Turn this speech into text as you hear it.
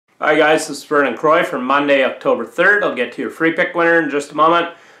Hi guys, this is Vernon Croy for Monday, October 3rd. I'll get to your free pick winner in just a moment.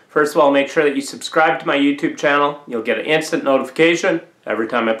 First of all, make sure that you subscribe to my YouTube channel. You'll get an instant notification every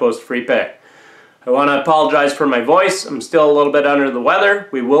time I post a free pick. I want to apologize for my voice. I'm still a little bit under the weather.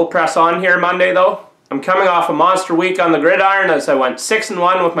 We will press on here Monday though. I'm coming off a monster week on the gridiron as I went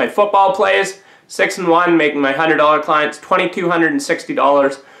 6-1 with my football plays. 6-1, making my $100 clients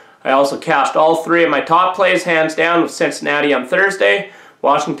 $2,260. I also cashed all three of my top plays hands down with Cincinnati on Thursday,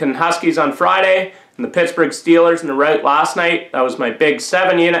 Washington Huskies on Friday, and the Pittsburgh Steelers in the rout last night. That was my big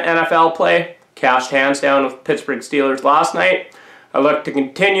 7-unit NFL play. Cashed hands down with Pittsburgh Steelers last night. I look to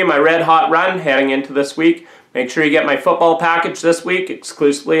continue my red hot run heading into this week. Make sure you get my football package this week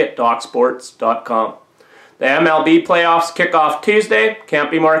exclusively at DocSports.com. The MLB playoffs kick off Tuesday. Can't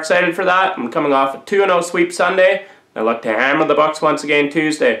be more excited for that. I'm coming off a 2-0 sweep Sunday. I look to hammer the Bucks once again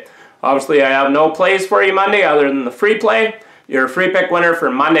Tuesday. Obviously, I have no plays for you Monday other than the free play. Your free pick winner for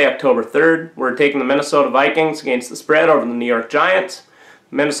Monday, October 3rd. We're taking the Minnesota Vikings against the spread over the New York Giants.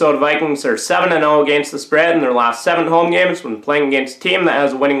 The Minnesota Vikings are 7-0 against the spread in their last 7 home games when playing against a team that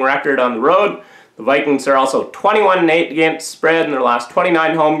has a winning record on the road. The Vikings are also 21-8 against the spread in their last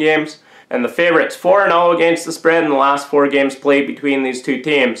 29 home games. And the favorites 4-0 against the spread in the last 4 games played between these two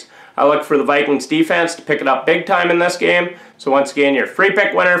teams. I look for the Vikings defense to pick it up big time in this game. So once again, your free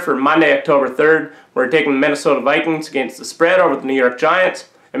pick winner for Monday, October 3rd. We're taking the Minnesota Vikings against the spread over the New York Giants.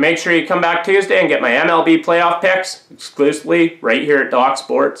 And make sure you come back Tuesday and get my MLB playoff picks exclusively right here at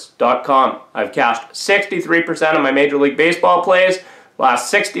DocSports.com. I've cashed 63% of my Major League Baseball plays last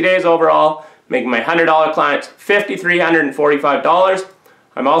 60 days overall, making my $100 clients $5,345.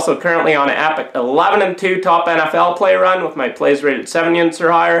 I'm also currently on an epic 11-2 top NFL play run with my plays rated 7 units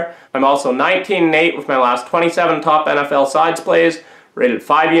or higher. I'm also 19-8 with my last 27 top NFL sides plays rated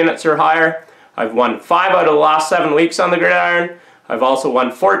 5 units or higher. I've won 5 out of the last 7 weeks on the gridiron. I've also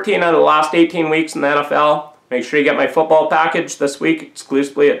won 14 out of the last 18 weeks in the NFL. Make sure you get my football package this week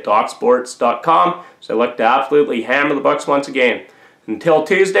exclusively at DocSports.com. So I look to absolutely hammer the Bucks once again. Until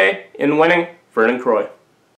Tuesday, in winning, Vernon Croy.